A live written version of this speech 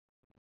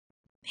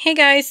Hey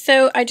guys,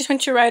 so I just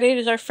went to Rite Aid.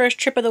 It is our first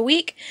trip of the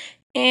week,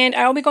 and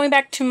I will be going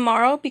back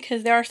tomorrow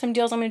because there are some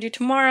deals I'm going to do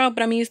tomorrow,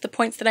 but I'm going to use the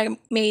points that I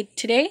made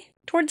today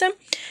towards them.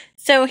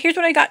 So here's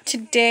what I got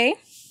today.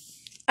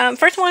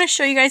 First I want to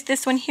show you guys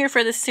this one here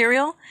for the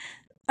cereal.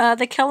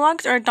 The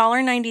Kellogg's are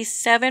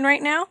 $1.97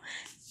 right now,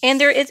 and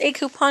there is a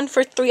coupon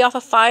for 3 off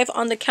of 5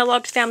 on the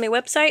Kellogg's family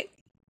website.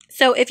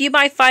 So if you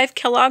buy 5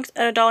 Kellogg's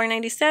at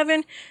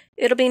 $1.97,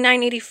 it'll be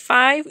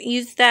 $9.85.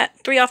 Use that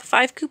 3 off of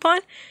 5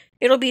 coupon.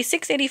 It'll be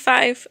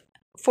 $6.85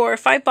 for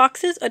 5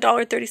 boxes,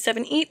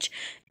 $1.37 each.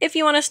 If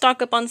you want to stock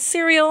up on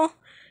cereal,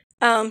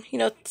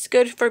 it's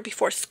good for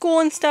before school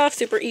and stuff.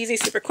 Super easy,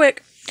 super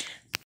quick.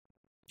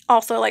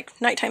 Also, like,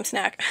 nighttime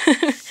snack.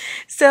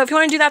 So if you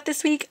want to do that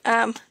this week,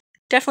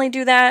 definitely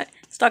do that.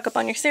 Stock up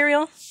on your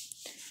cereal.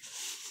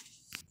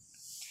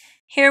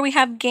 Here we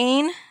have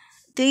Gain.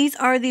 These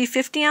are the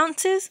 50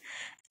 ounces.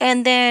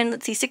 And then,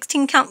 let's see,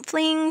 16 count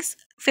flings,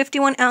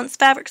 51 ounce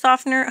fabric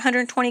softener,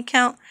 120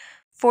 count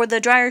for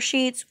the dryer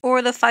sheets,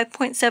 or the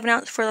 5.7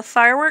 ounce for the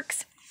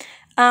fireworks.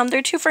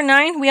 They're 2 for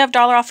 $9. We have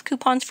dollar off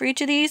coupons for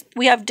each of these.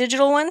 We have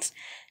digital ones,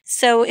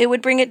 so it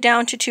would bring it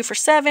down to 2 for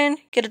 $7.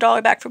 Get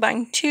 $1 back for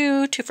buying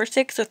 2, 2 for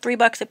 $6, so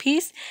 $3 a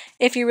piece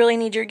if you really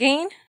need your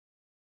gain.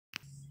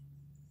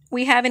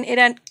 We have an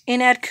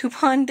in-ad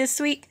coupon this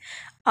week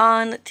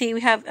on, let's see,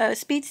 we have a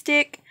speed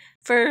stick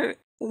for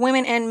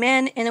women and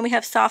men, and then we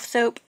have soft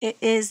soap. It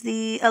is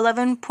the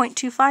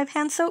 11.25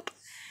 hand soap.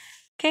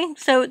 Okay,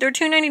 so they're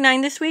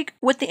 $2.99 this week.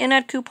 With the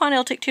in-ad coupon,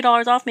 it'll take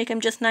 $2 off, make them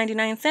just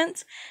 99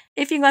 cents.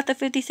 If you got the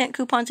 50-cent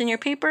coupons in your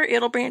paper,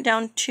 it'll bring it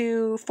down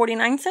to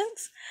 49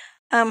 cents.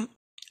 I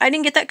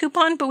didn't get that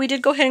coupon, but we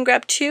did go ahead and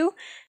grab 2.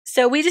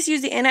 So we just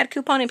used the in-ad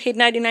coupon and paid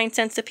 99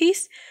 cents a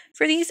piece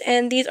for these,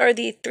 and these are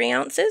the 3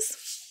 ounces.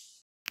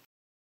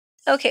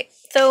 Okay,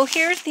 so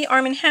here's the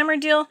Arm & Hammer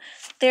deal.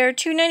 They're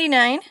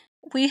 $2.99.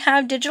 We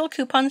have digital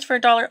coupons for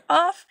 $1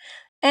 off,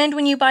 and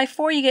when you buy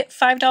 4, you get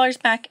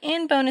 $5 back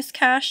in bonus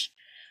cash.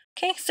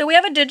 Okay, so we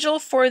have a digital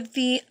for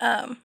the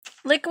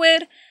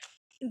liquid,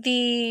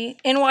 the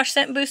in-wash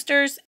scent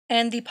boosters,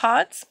 and the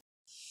pods.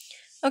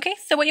 Okay,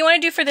 so what you want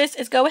to do for this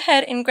is go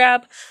ahead and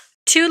grab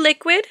 2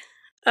 liquid,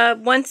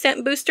 1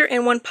 scent booster,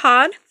 and 1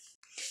 pod.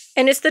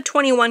 And it's the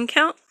 21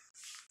 count.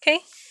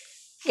 Okay,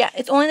 yeah,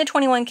 it's only the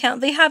 21 count.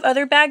 They have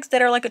other bags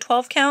that are like a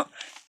 12 count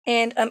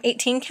and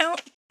 18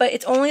 count, but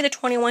it's only the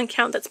 21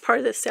 count that's part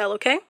of this sale,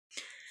 okay?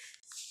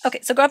 Okay,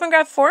 so go up and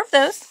grab 4 of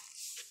those.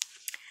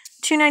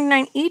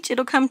 $2.99 each.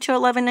 It'll come to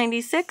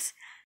 $11.96.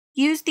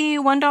 Use the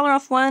 $1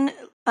 off 1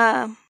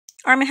 Arm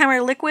 &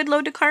 Hammer liquid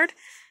load card.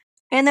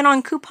 And then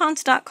on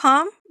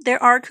coupons.com,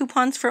 there are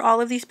coupons for all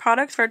of these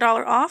products for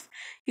 $1 off.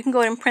 You can go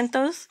ahead and print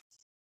those.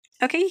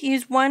 Okay,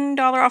 use $1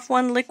 off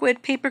 1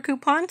 liquid paper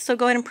coupon, so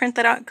go ahead and print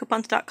that out at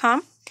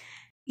coupons.com.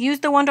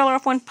 Use the $1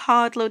 off 1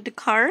 pod load to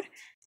card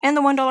and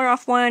the $1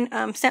 off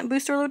 1 scent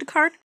booster load to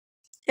card.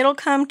 It'll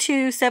come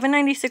to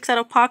 $7.96 out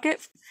of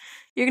pocket.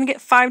 You're going to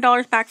get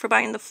 $5 back for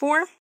buying the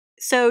 4.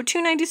 So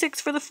 $2.96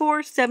 for the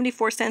 4,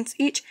 74 cents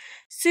each.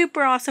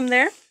 Super awesome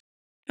there.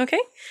 Okay,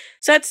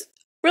 so that's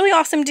really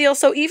awesome deal.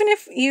 So even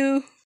if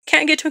you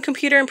can't get to a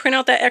computer and print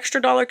out that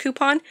extra $1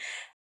 coupon,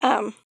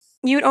 it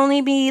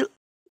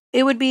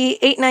would be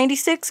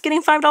 $8.96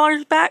 getting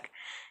 $5 back.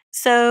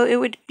 So it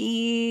would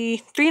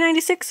be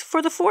 $3.96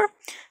 for the 4.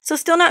 So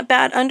still not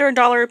bad, under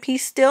 $1 a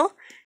piece still.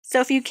 So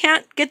if you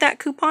can't get that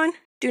coupon,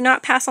 do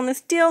not pass on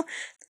this deal.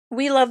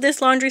 We love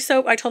this laundry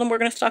soap. I told them we're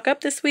going to stock up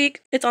this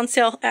week. It's on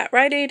sale at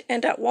Rite Aid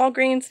and at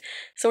Walgreens.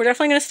 So we're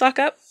definitely going to stock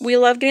up. We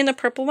love getting the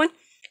purple one.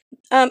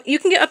 You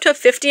can get up to a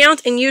 50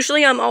 ounce. And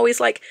usually I'm always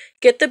like,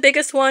 get the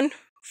biggest one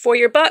for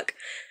your buck.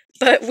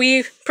 But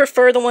we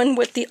prefer the one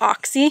with the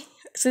oxy.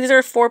 So these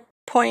are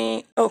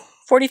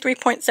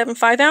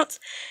 43.75 ounce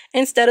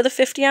instead of the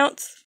 50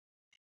 ounce.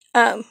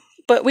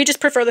 But we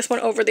just prefer this one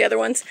over the other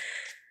ones.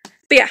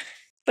 But yeah.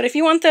 But if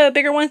you want the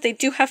bigger ones, they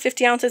do have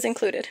 50 ounces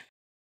included.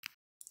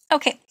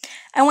 Okay,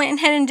 I went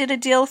ahead and did a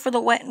deal for the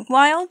Wet n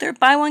Wild. They're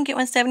buy one, get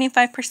one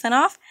 75%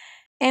 off.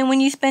 And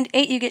when you spend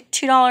 8, you get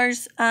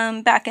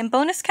 $2 back in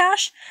bonus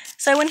cash.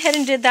 So I went ahead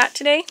and did that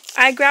today.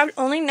 I grabbed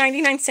only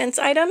 99 cents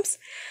items.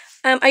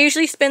 I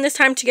usually spend this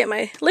time to get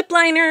my lip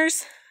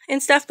liners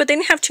and stuff, but they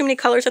didn't have too many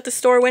colors at the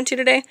store I went to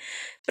today.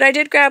 But I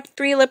did grab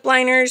 3 lip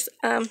liners.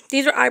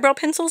 These are eyebrow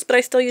pencils, but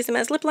I still use them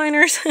as lip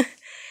liners.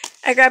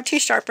 I grabbed 2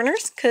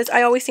 sharpeners because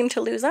I always seem to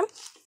lose them.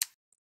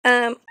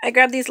 I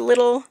grabbed these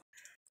little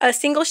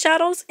single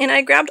shadows, and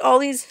I grabbed all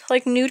these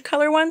like nude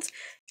color ones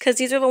because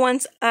these are the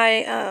ones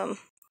I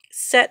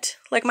set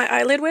like my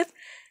eyelid with.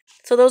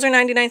 So those are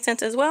 99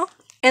 cents as well.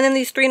 And then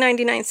these 3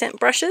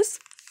 99-cent brushes.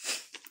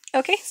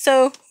 Okay,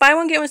 so buy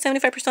one get one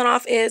 75%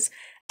 off is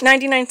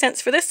 99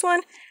 cents for this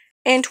one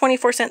and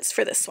 24 cents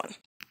for this one.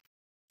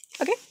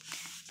 Okay,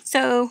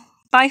 so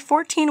buy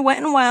 14 Wet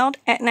n Wild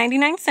at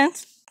 99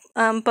 cents.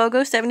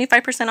 BOGO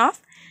 75%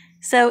 off.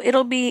 So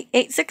it'll be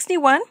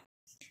 $8.61.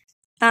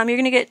 You're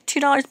going to get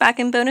 $2 back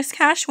in bonus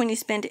cash when you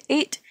spend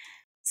 8.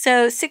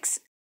 So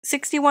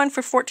 $6.61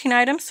 for 14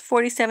 items,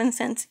 47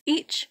 cents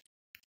each.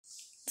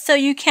 So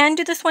you can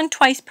do this one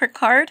twice per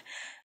card,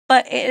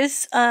 but it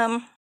is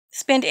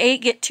spend 8,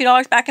 get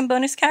 $2 back in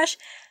bonus cash.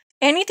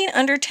 Anything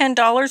under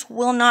 $10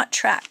 will not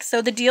track. So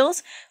the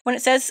deals, when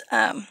it says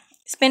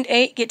spend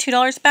 8, get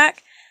 $2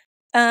 back,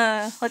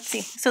 let's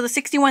see. So the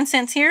 61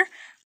 cents here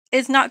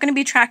is not going to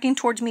be tracking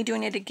towards me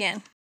doing it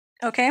again.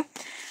 Okay?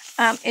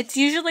 It's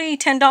usually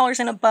 $10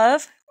 and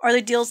above are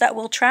the deals that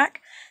will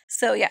track.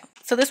 So yeah,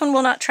 so this one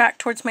will not track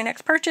towards my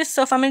next purchase.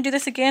 So if I'm going to do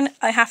this again,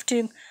 I have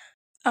to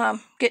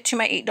get to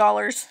my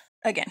 $8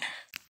 again.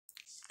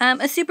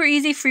 A super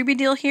easy freebie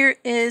deal here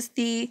is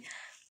the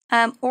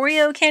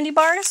Oreo candy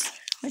bars,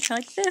 which are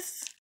like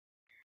this.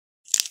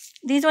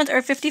 These ones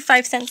are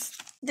 55 cents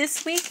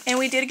this week, and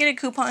we did get a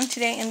coupon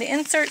today in the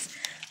inserts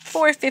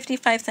for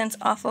 55 cents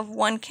off of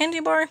one candy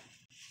bar.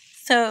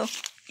 So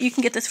you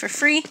can get this for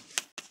free.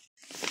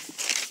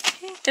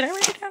 Okay, did I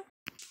write it down?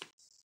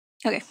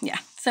 Okay, yeah.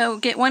 So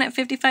get one at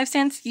 55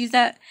 cents. Use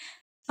that.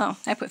 Oh,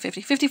 I put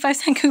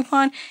 55-cent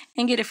coupon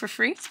and get it for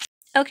free.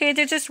 Okay,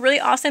 there's this really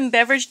awesome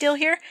beverage deal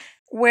here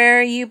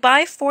where you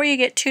buy 4, you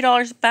get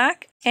 $2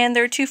 back, and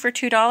they're 2 for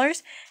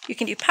 $2. You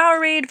can do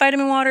Powerade,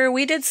 vitamin water.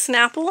 We did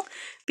Snapple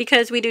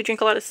because we do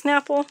drink a lot of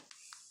Snapple.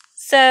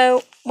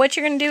 So what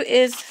you're going to do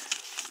is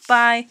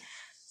buy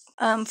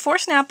 4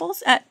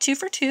 Snapples at 2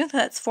 for $2.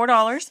 That's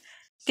 $4.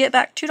 Get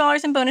back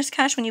 $2 in bonus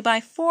cash when you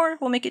buy 4.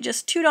 We'll make it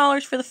just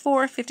 $2 for the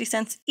 4, 50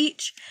 cents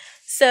each.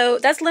 So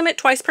that's limit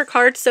twice per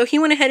card. So he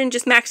went ahead and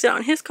just maxed it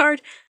on his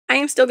card. I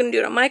am still going to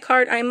do it on my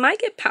card. I might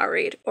get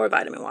Powerade or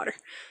vitamin water.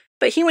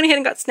 But he went ahead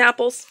and got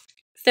Snapples.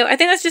 So I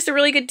think that's just a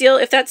really good deal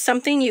if that's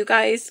something you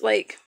guys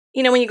like.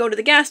 You know, when you go to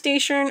the gas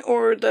station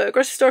or the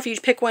grocery store, if you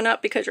pick one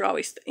up because you're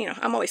always, you know,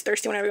 I'm always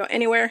thirsty whenever I go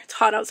anywhere. It's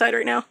hot outside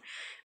right now.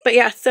 But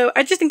yeah, so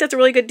I just think that's a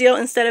really good deal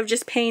instead of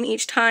just paying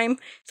each time.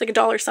 It's like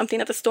 $1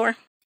 something at the store.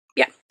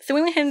 Yeah, so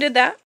we went ahead and did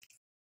that.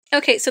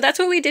 Okay, so that's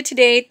what we did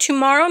today.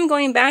 Tomorrow I'm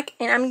going back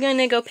and I'm going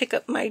to go pick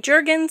up my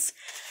Jergens.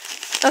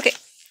 Okay,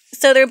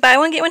 so they're buy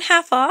one, get one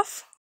half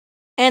off.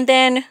 And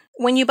then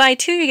when you buy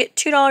 2, you get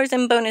 $2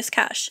 in bonus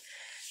cash.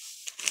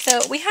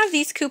 So we have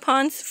these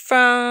coupons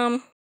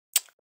from...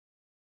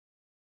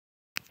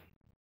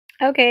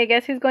 Okay,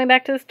 guess who's going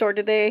back to the store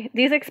today?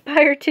 These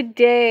expire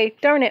today.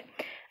 Darn it.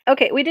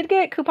 Okay, we did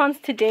get coupons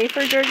today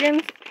for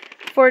Jergens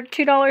for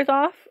 $2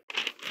 off.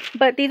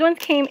 But these ones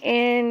came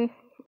in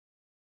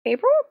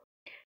April?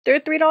 They're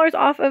 $3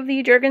 off of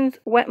the Jergens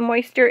Wet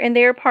Moisture, and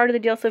they are part of the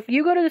deal. So if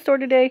you go to the store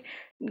today,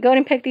 go ahead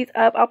and pick these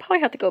up. I'll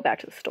probably have to go back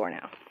to the store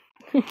now.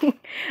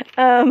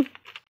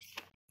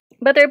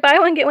 But they're buy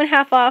one, get one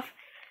half off.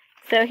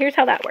 So here's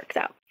how that works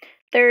out.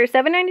 They're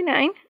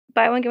 $7.99.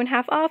 Buy one, get one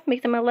half off.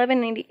 Makes them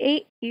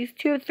 $11.98. Use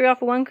 2 of 3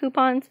 off of 1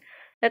 coupons.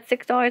 That's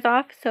 $6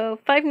 off. So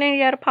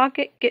 $5.90 out of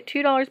pocket. Get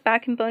 $2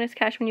 back in bonus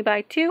cash when you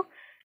buy 2.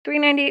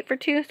 $3.98 for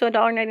 2, so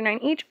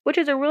 $1.99 each, which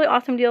is a really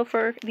awesome deal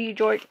for the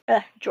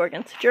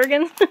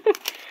Jergens.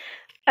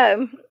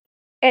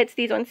 It's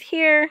these ones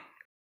here,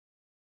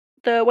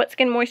 the Wet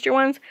Skin Moisture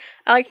ones.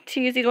 I like to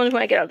use these ones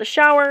when I get out of the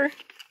shower,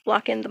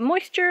 lock in the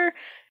moisture.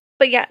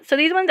 But yeah, so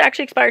these ones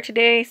actually expire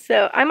today,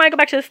 so I might go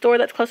back to the store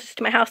that's closest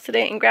to my house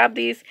today and grab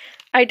these.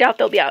 I doubt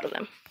they'll be out of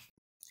them.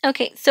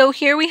 Okay, so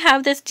here we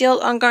have this deal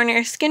on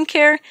Garnier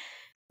Skincare.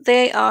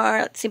 They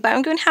are, let's see, buy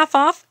one, get one half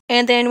off.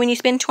 And then when you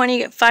spend $20, you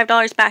get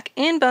 $5 back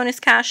in bonus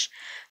cash.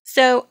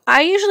 So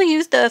I usually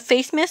use the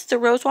face mist, the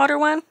rose water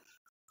one.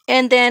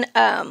 And then,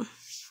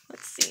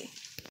 let's see.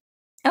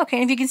 Okay,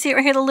 and if you can see it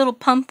right here, the little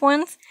pump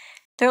ones.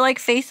 They're like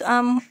face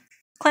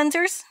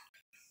cleansers.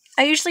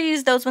 I usually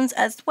use those ones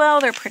as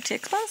well. They're pretty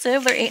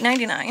expensive. They're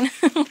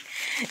 $8.99.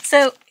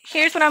 So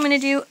here's what I'm going to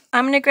do.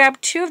 I'm going to grab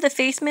 2 of the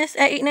face mists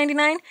at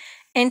 $8.99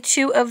 and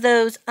 2 of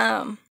those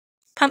pump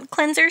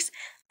cleansers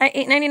at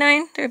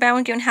 $8.99. They're buy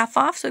one, get one half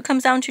off, so it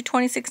comes down to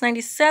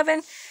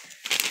 $26.97.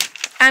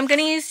 I'm going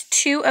to use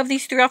 2 of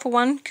these 3 off of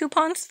 1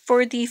 coupons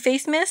for the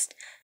face mist,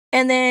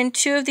 and then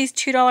 2 of these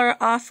 $2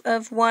 off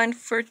of 1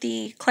 for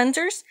the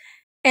cleansers.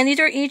 And these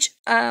are each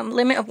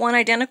limit of 1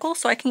 identical,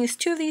 so I can use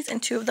 2 of these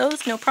and 2 of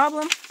those, no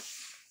problem.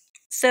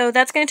 So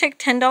that's going to take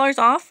 $10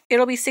 off.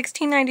 It'll be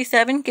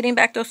 $16.97, getting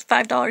back those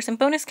 $5 in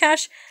bonus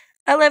cash.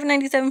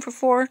 $11.97 for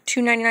 4,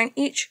 $2.99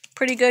 each.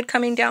 Pretty good,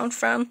 coming down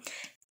from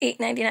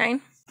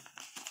 $8.99.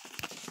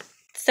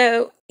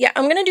 So, yeah,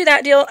 I'm going to do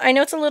that deal. I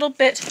know it's a little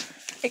bit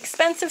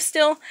expensive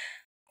still,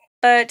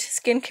 but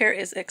skincare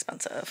is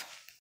expensive.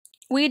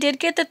 We did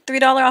get the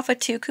 $3 off of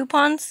 2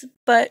 coupons,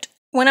 but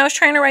when I was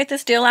trying to write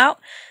this deal out,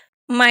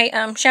 my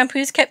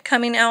shampoos kept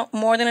coming out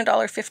more than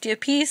 $1.50 a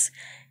piece,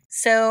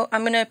 so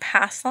I'm going to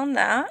pass on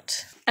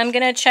that. I'm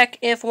going to check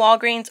if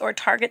Walgreens or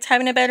Target's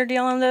having a better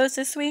deal on those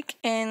this week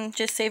and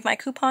just save my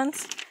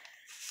coupons.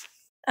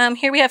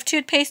 Here we have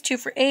toothpaste, 2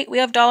 for $8. We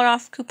have $1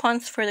 off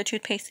coupons for the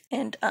toothpaste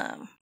and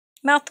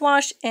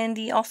mouthwash, and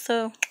the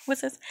also,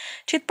 what's this,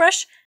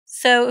 toothbrush.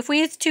 So if we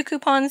use 2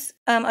 coupons,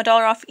 $1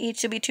 off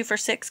each, it'll be 2 for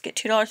 $6, get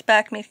 $2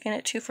 back, making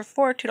it 2 for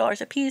 $4,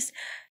 $2 a piece.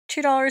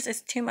 $2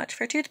 is too much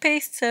for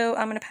toothpaste, so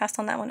I'm going to pass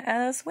on that one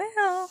as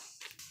well.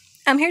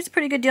 Here's a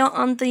pretty good deal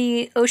on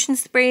the Ocean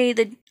Spray.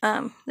 They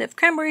have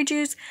cranberry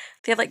juice,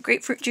 they have like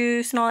grapefruit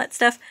juice and all that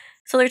stuff.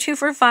 So they're 2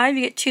 for $5.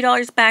 You get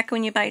 $2 back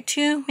when you buy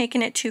 2,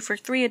 making it 2 for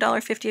 $3,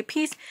 $1.50 a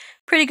piece.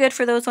 Pretty good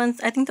for those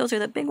ones. I think those are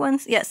the big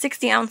ones. Yeah,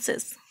 60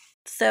 ounces.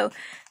 So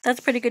that's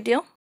a pretty good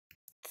deal.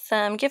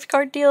 Some gift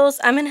card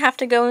deals. I'm going to have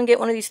to go and get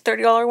one of these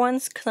 $30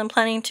 ones because I'm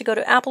planning to go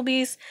to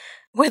Applebee's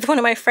with one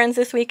of my friends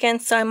this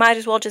weekend. So I might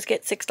as well just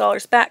get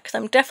 $6 back because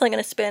I'm definitely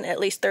going to spend at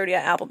least $30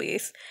 at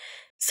Applebee's.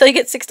 So you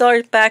get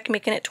 $6 back,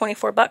 making it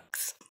 24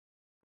 bucks.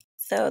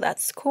 So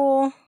that's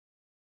cool.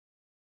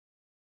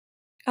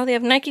 Oh, they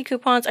have Nike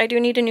coupons. I do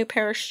need a new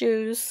pair of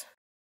shoes.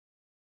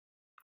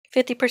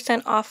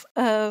 50% off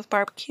of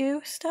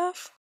barbecue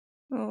stuff.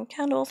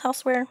 Candles,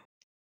 houseware.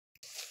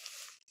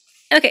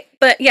 Okay,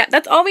 but yeah,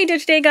 that's all we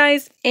did today,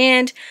 guys.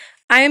 And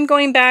I am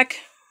going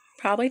back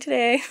probably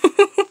today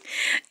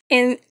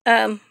and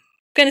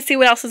gonna see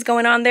what else is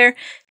going on there.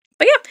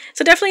 But yeah,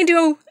 so definitely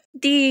do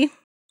the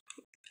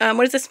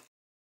what is this?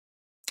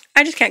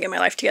 I just can't get my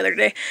life together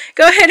today.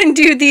 Go ahead and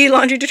do the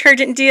laundry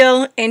detergent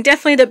deal and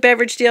definitely the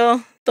beverage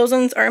deal. Those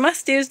ones are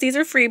must-dos. These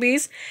are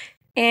freebies.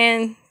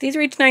 And these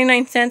are each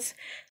 99 cents.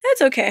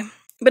 That's okay.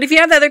 But if you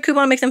have the other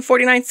coupon makes them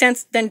 49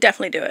 cents, then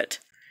definitely do it.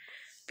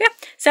 Yeah,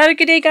 so have a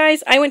good day,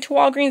 guys. I went to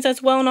Walgreens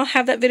as well, and I'll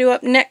have that video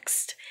up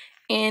next.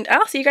 And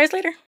I'll see you guys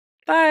later.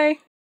 Bye.